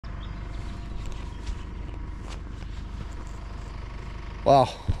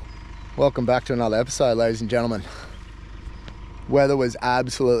Well, welcome back to another episode, ladies and gentlemen. Weather was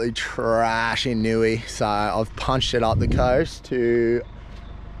absolutely trash in Newey, so I've punched it up the coast to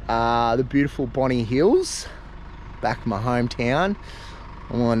the beautiful Bonnie Hills, back to my hometown.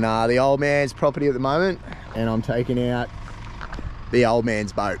 I'm on the old man's property at the moment, and I'm taking out the old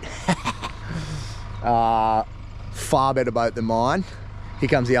man's boat. Far better boat than mine. Here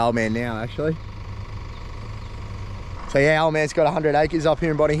comes the old man now, actually. So yeah, old man's got 100 acres up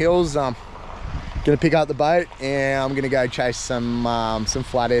here in Bonnie Hills. Gonna pick up the boat and I'm gonna go chase some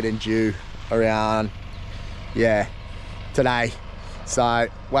flathead and dew around, yeah, today. So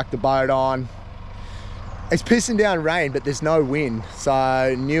whack the boat on. It's pissing down rain, but there's no wind. So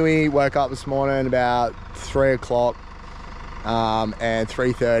Newey woke up this morning about 3 o'clock, and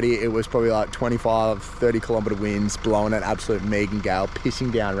 3:30 it was probably like 25-30 kilometre winds blowing an absolute Megan gale,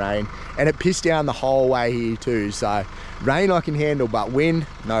 pissing down rain, and it pissed down the whole way here too. So rain I can handle, but wind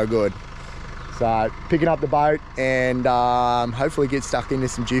no good. So picking up the boat and hopefully get stuck into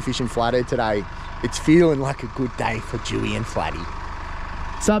some dew fishing flathead today. It's feeling like a good day for dewy and flatty.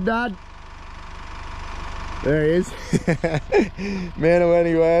 Sup, Dad? There he is. Man of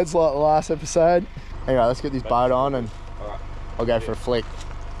many words, like the last episode. Anyway, let's get this boat on and I'll go for a flick.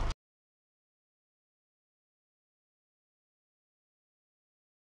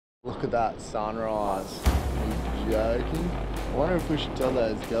 Look at that sunrise. Are you joking? I wonder if we should tell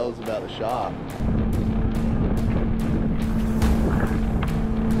those girls about the shark.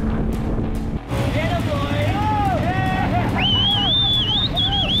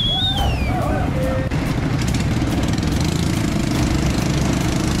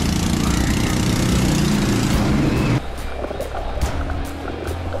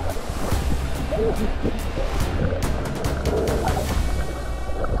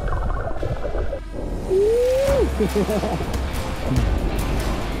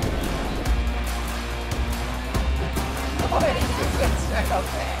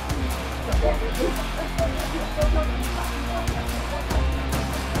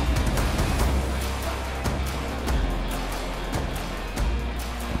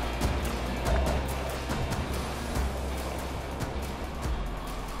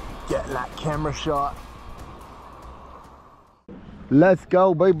 Getting that camera shot. Let's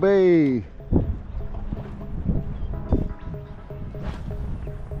go, baby.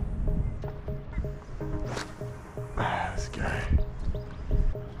 Let's go.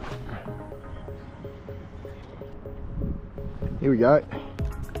 Here we go.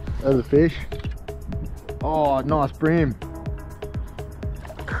 There's a fish. Oh, nice brim.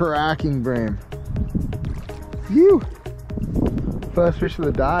 Cracking brim. Phew. First fish of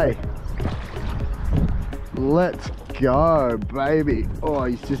the day. Let's go, baby. Oh,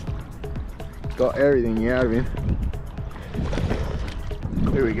 he's just got everything out of him.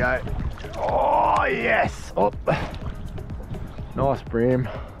 Here we go. Oh, yes. Oh. Nice brim.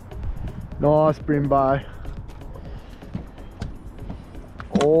 Nice brim bow.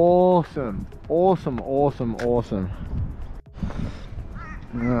 Awesome. Awesome, awesome, awesome.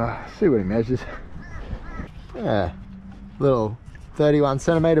 See what he measures. Yeah. Little 31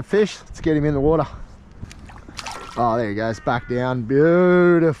 centimetre fish. Let's get him in the water. Oh, there he goes, back down.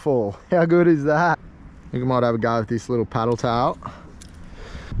 Beautiful. How good is that? I think I might have a go with this little paddle tail.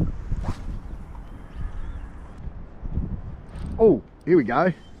 Oh, here we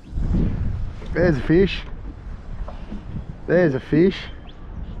go. There's a fish. There's a fish.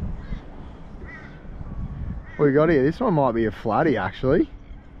 What we got here? This one might be a flatty, actually.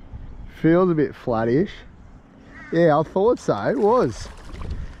 Feels a bit flattish. Yeah, I thought so. It was.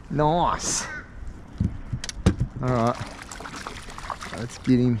 Nice. Alright. Let's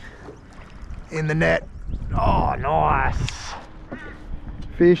get him in the net. Oh, nice.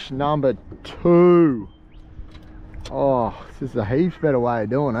 Fish number 2. Oh, this is a heaps better way of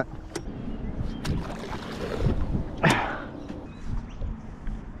doing it.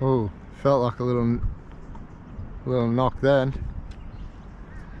 Oh, felt like a little knock then.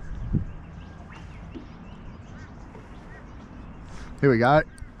 Here we go.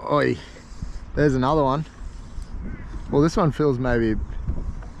 Oi, there's another one. Well, this one feels maybe a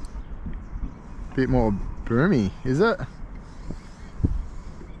bit more broomy, is it?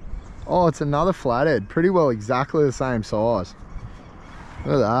 Oh, it's another flathead. Pretty well exactly the same size.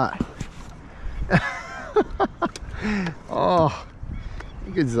 Look at that. Oh, how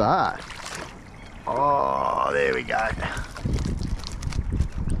good is that? Oh, there we go.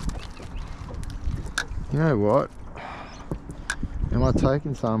 You know what? Am I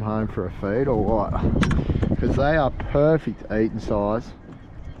taking some home for a feed or what? Because they are perfect eating size.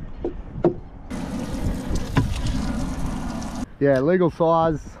 Yeah, legal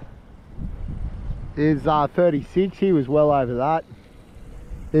size is 36. He was well over that.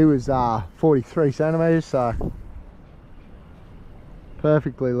 He was 43 centimeters, so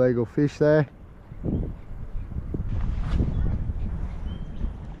perfectly legal fish there.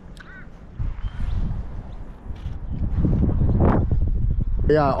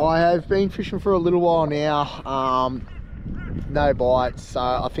 Yeah, I have been fishing for a little while now. No bites, so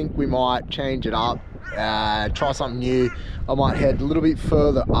I think we might change it up, try something new. I might head a little bit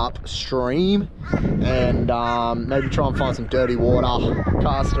further upstream and maybe try and find some dirty water,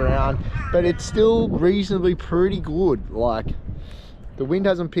 cast around. But it's still reasonably pretty good. Like, the wind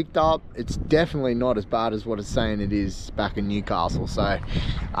hasn't picked up. It's definitely not as bad as what it's saying it is back in Newcastle. So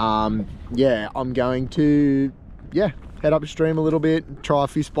yeah, I'm going to head upstream a little bit, try a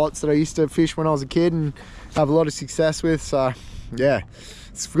few spots that I used to fish when I was a kid and have a lot of success with. So yeah,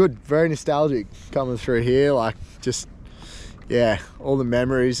 it's good, very nostalgic coming through here. Like, just, yeah, all the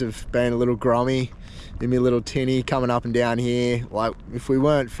memories of being a little grommy in my little tinny coming up and down here. Like, if we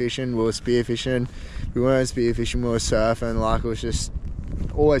weren't fishing, we were spearfishing. If we weren't spearfishing, we were surfing. Like, it was just,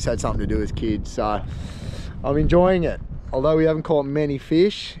 always had something to do with kids. So I'm enjoying it. Although we haven't caught many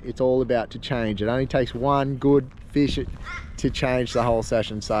fish, it's all about to change. It only takes one good fish to change the whole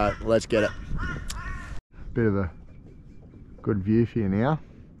session. So let's get it. Bit of a good view for you now.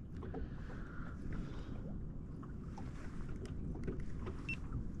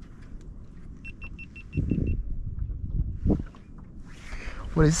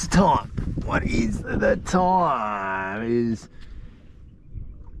 What is the time? What is the time? It is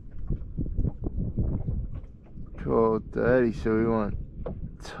 12:30, so we want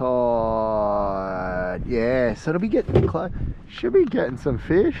tide. Yeah, so it'll be getting close. Should be getting some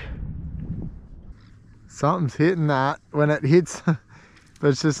fish. Something's hitting that when it hits, but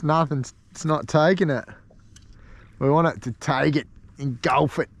it's just nothing. It's not taking it. We want it to take it,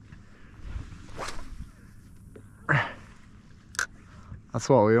 engulf it. That's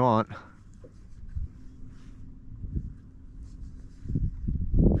what we want.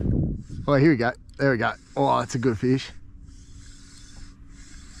 Oh, here we go. There we go. Oh, that's a good fish.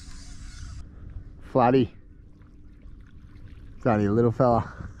 Flatty. It's only a little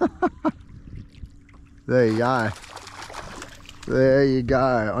fella. There you go. There you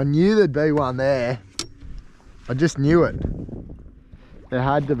go. I knew there'd be one there. I just knew it. There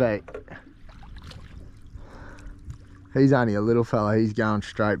had to be. He's only a little fella. He's going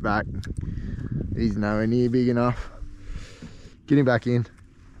straight back. He's nowhere near big enough. Get him back in.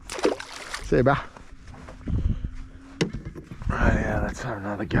 See you, bro. Right, yeah, let's have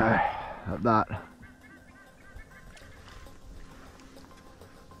another go at that.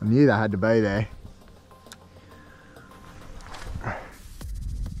 I knew they had to be there.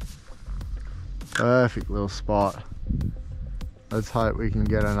 Perfect little spot. Let's hope we can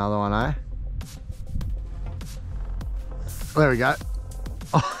get another one, eh? There we go.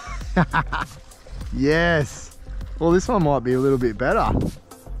 Yes. Well, this one might be a little bit better.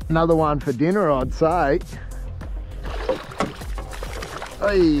 Another one for dinner, I'd say.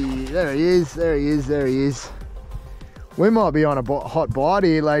 Hey, there he is, there he is, there he is. We might be on a hot bite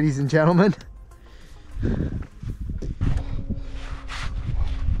here, ladies and gentlemen.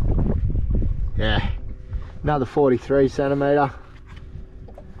 Yeah, another 43 centimetre.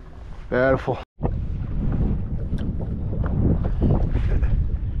 Beautiful.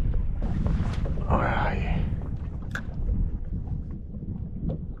 Where are you?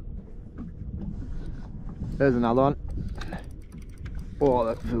 There's another one. Oh,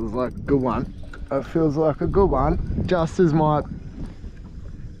 that feels like a good one. That feels like a good one. Just as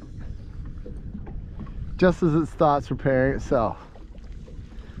it starts preparing itself.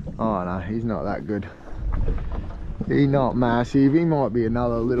 Oh no, he's not that good. He's not massive. He might be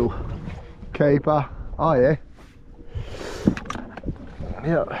another little keeper. Oh yeah.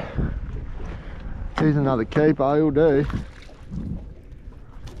 Yep. He's another keeper, he'll do.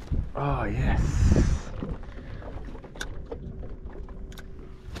 Oh yes.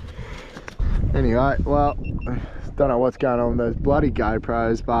 Anyway, well, don't know what's going on with those bloody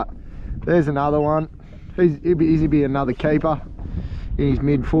GoPros, but there's another one. He'll be another keeper in his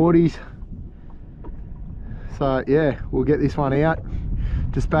mid-40s. So yeah, we'll get this one out,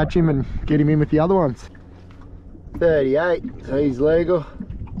 dispatch him and get him in with the other ones. 38, so he's legal.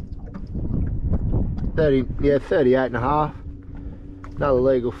 30, yeah, 38 and a half. Another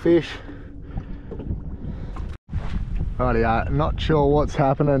legal fish. Rightio, not sure what's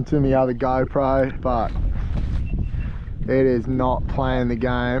happening to my other GoPro, but it is not playing the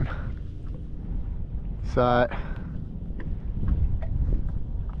game. So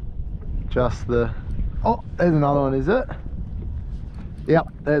just the, oh, there's another one, is it? Yep,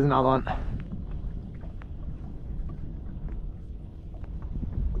 there's another one.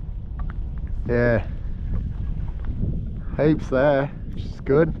 Yeah, heaps there, which is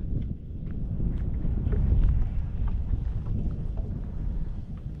good.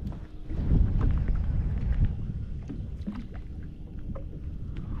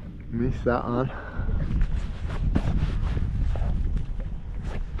 Missed that one.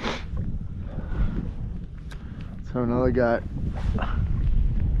 So another go.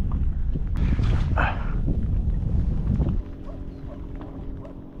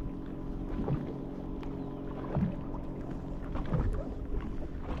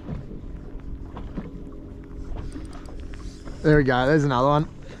 There we go, there's another one.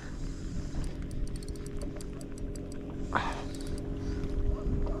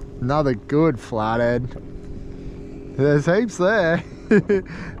 Another good flathead. There's heaps there.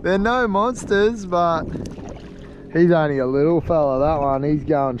 They're no monsters, but he's only a little fella, that one. He's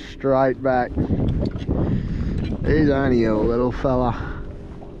going straight back. He's only a little fella.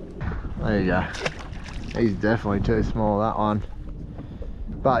 There you go. He's definitely too small, that one.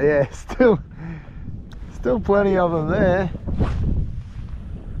 But yeah, still plenty of them there.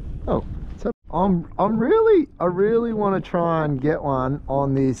 Oh, so I really want to try and get one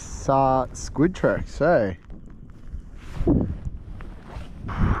on this squid track. So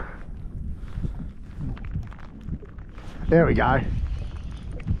there we go.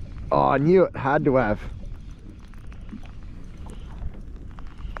 Oh, I knew it had to have.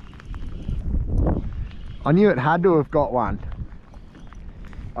 I knew it had to have got one.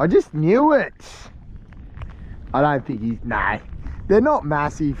 I just knew it. I don't think he's, nah. They're not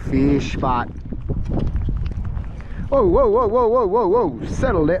massive fish, but... Whoa, whoa, whoa, whoa, whoa, whoa, whoa.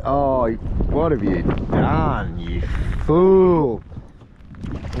 Settle it. Oh, what have you done, you fool?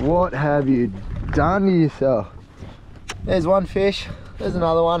 What have you done to yourself? There's one fish. There's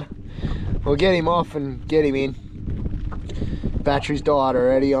another one. We'll get him off and get him in. Battery's died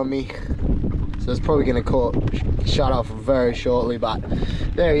already on me, so it's probably going to shut off very shortly, but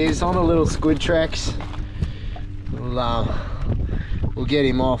there he is on the little squid tracks. We'll get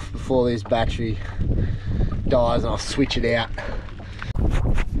him off before this battery dies and I'll switch it out.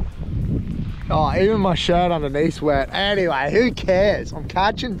 Oh, even my shirt underneath's wet. Anyway, who cares? I'm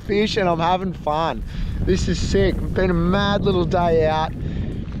catching fish and I'm having fun. This is sick. It's been a mad little day out.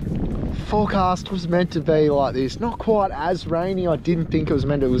 Forecast was meant to be like this. Not quite as rainy. I didn't think it was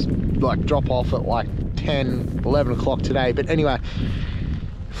meant to. It was like drop off at like 10, 11 o'clock today. But anyway,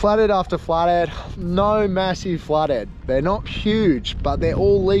 flathead after flathead. No massive flathead. They're not huge, but they're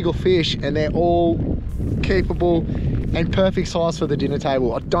all legal fish and they're all keepable and perfect size for the dinner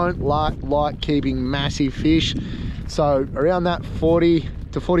table. I don't like keeping massive fish. So around that 40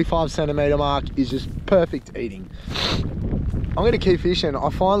 to 45 centimeter mark is just perfect eating. I'm going to keep fishing. I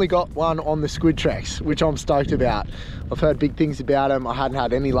finally got one on the squid tracks, which I'm stoked about. I've heard big things about them. I hadn't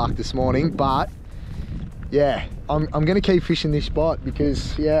had any luck this morning, but yeah, I'm going to keep fishing this spot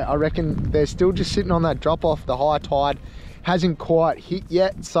because yeah, I reckon they're still just sitting on that drop off. The high tide hasn't quite hit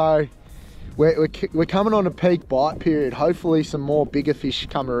yet, so we're coming on a peak bite period. Hopefully some more bigger fish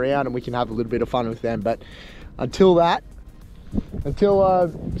come around and we can have a little bit of fun with them, but until I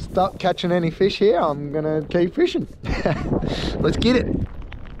start catching any fish here, I'm gonna keep fishing. Let's get it.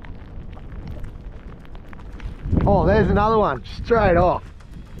 Oh, there's another one straight off.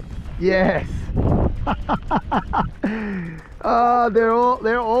 Yes. Oh,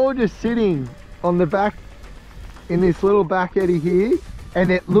 they're all just sitting on the back in this little back eddy here,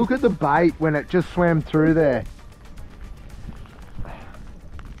 and look at the bait when it just swam through there.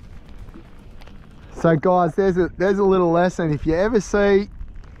 So guys, there's a little lesson. If you ever see,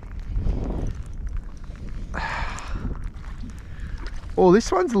 oh,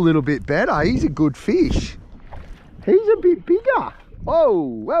 this one's a little bit better. He's a good fish. He's a bit bigger. Whoa,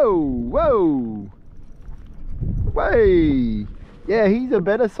 whoa, whoa. Way. Yeah, he's a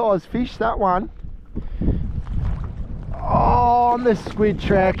better sized fish, that one. Oh, on the squid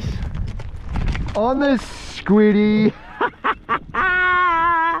tracks. On the squiddy.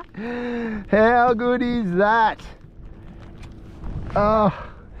 How good is that? Oh,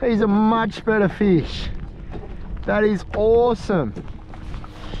 he's a much better fish. That is awesome.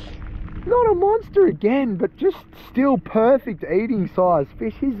 Not a monster again, but just still perfect eating size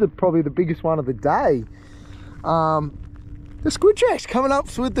fish. He's probably the biggest one of the day. The squid tracks coming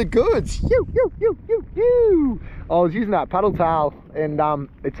up with the goods. I was using that paddle tail and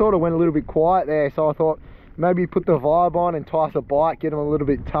it sort of went a little bit quiet there, so I thought maybe put the vibe on, entice a bite, get him a little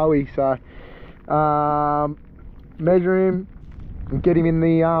bit towy. So measure him and get him in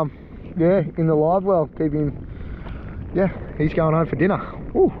the in the live well. Keep him yeah, he's going home for dinner.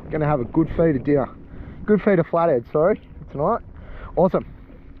 Ooh, gonna have a good feed of dinner. Good feed of flathead, sorry, tonight. Awesome.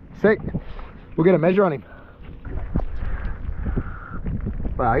 See, we'll get a measure on him.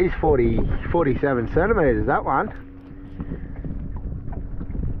 Well, he's 47 centimetres, that one.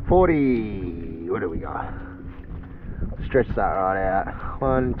 40, what do we got? Stretch that right out.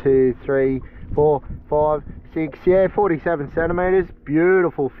 1, 2, 3, 4, 5, 6, yeah, 47 centimetres.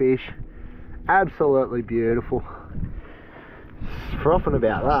 Beautiful fish. Absolutely beautiful. Frothing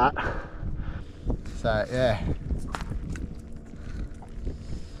about that. So, yeah.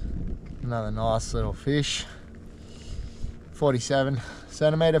 Another nice little fish. 47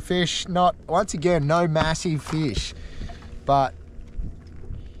 centimetre fish. Not, once again, no massive fish. But,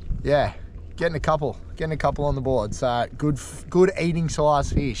 yeah, getting a couple on the board. So good eating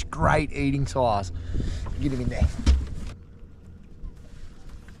size fish, great eating size. Get him in there.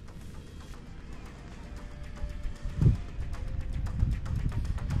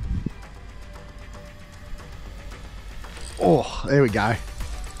 Oh, there we go.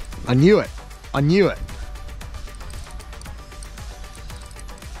 I knew it.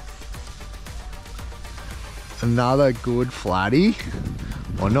 Another good flatty.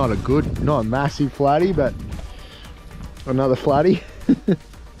 Well, not a massive flatty, but another flatty.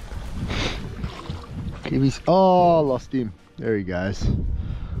 Oh, lost him. There he goes.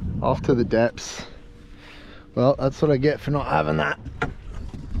 Off to the depths. Well, that's what I get for not having that.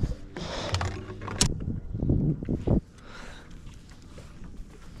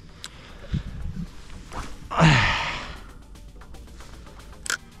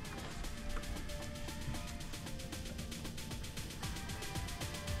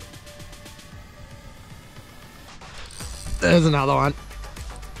 There's another one.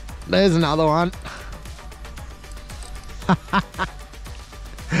 There's another one.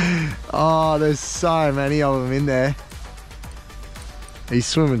 Oh, there's so many of them in there. He's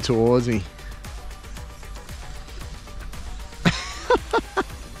swimming towards me.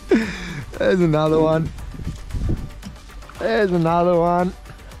 There's another one. There's another one.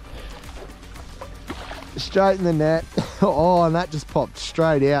 Straight in the net. Oh, and that just popped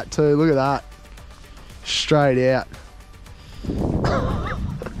straight out too. Look at that. Straight out.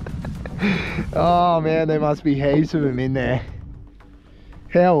 Oh man, there must be heaps of them in there.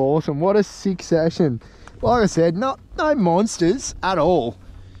 How awesome. What a sick session. Like I said, no monsters at all,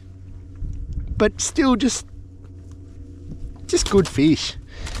 but still just good fish.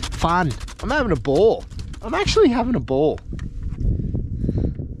 Fun. I'm having a ball. I'm actually having a ball.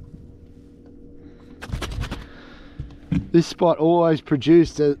 This spot always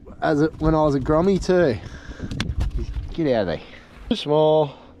produced when I was a grommy too. Get out of there. Too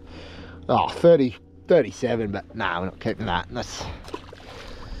small. Oh, 37, but nah, we're not keeping that. Let's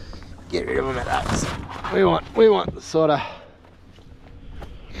get rid of them at that. We want sort of a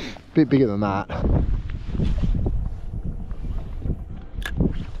bit bigger than that.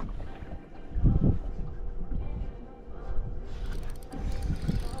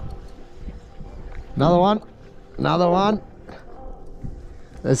 Another one. Another one.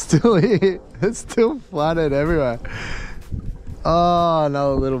 They're still here. It's still flooded everywhere. Oh,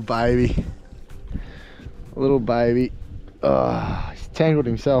 another little baby. Little baby. Oh, he's tangled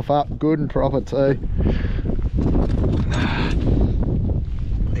himself up good and proper too.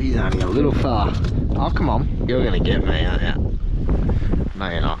 He's only a little far. Oh, come on. You're going to get me, aren't you? No,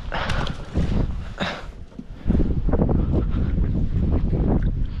 you're not.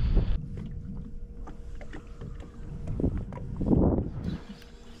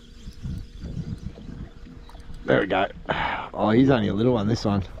 There we go. Oh, he's only a little one, this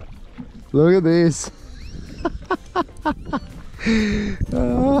one. Look at this.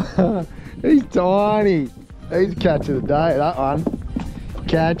 Oh, he's tiny. He's catch of the day, that one.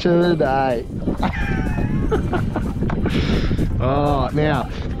 Catch of the day. Oh, now,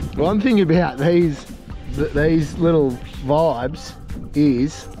 one thing about these little vibes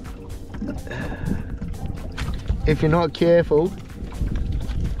is, if you're not careful,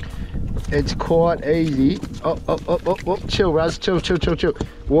 it's quite easy. Oh, chill, Raz, chill.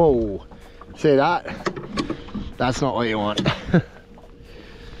 Whoa, see that? That's not what you want.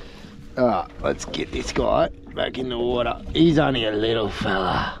 Alright, let's get this guy back in the water. He's only a little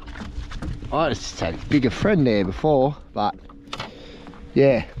fella. I just had a bigger friend there before, but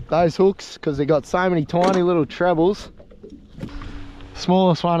yeah, those hooks, because they got so many tiny little trebles.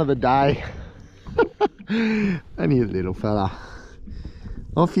 Smallest one of the day. Only a little fella.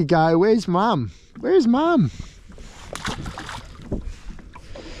 Off you go. Where's mum? Where's mum?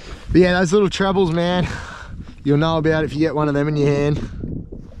 But yeah, those little trebles, man, you'll know about it if you get one of them in your hand.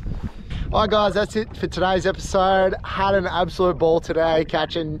 All right, guys, that's it for today's episode. Had an absolute ball today,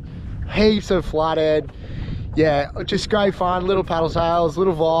 catching heaps of flathead. Yeah, just great fun, little paddle tails,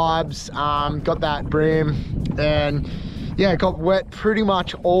 little vibes. Got that brim, and yeah, got wet pretty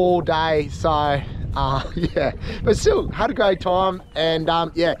much all day. So yeah, but still had a great time. And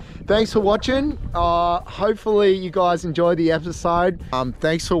yeah, thanks for watching. Hopefully you guys enjoyed the episode.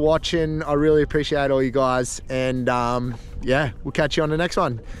 Thanks for watching. I really appreciate all you guys. And yeah, we'll catch you on the next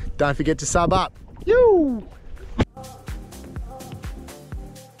one. Don't forget to sub up. Yoo!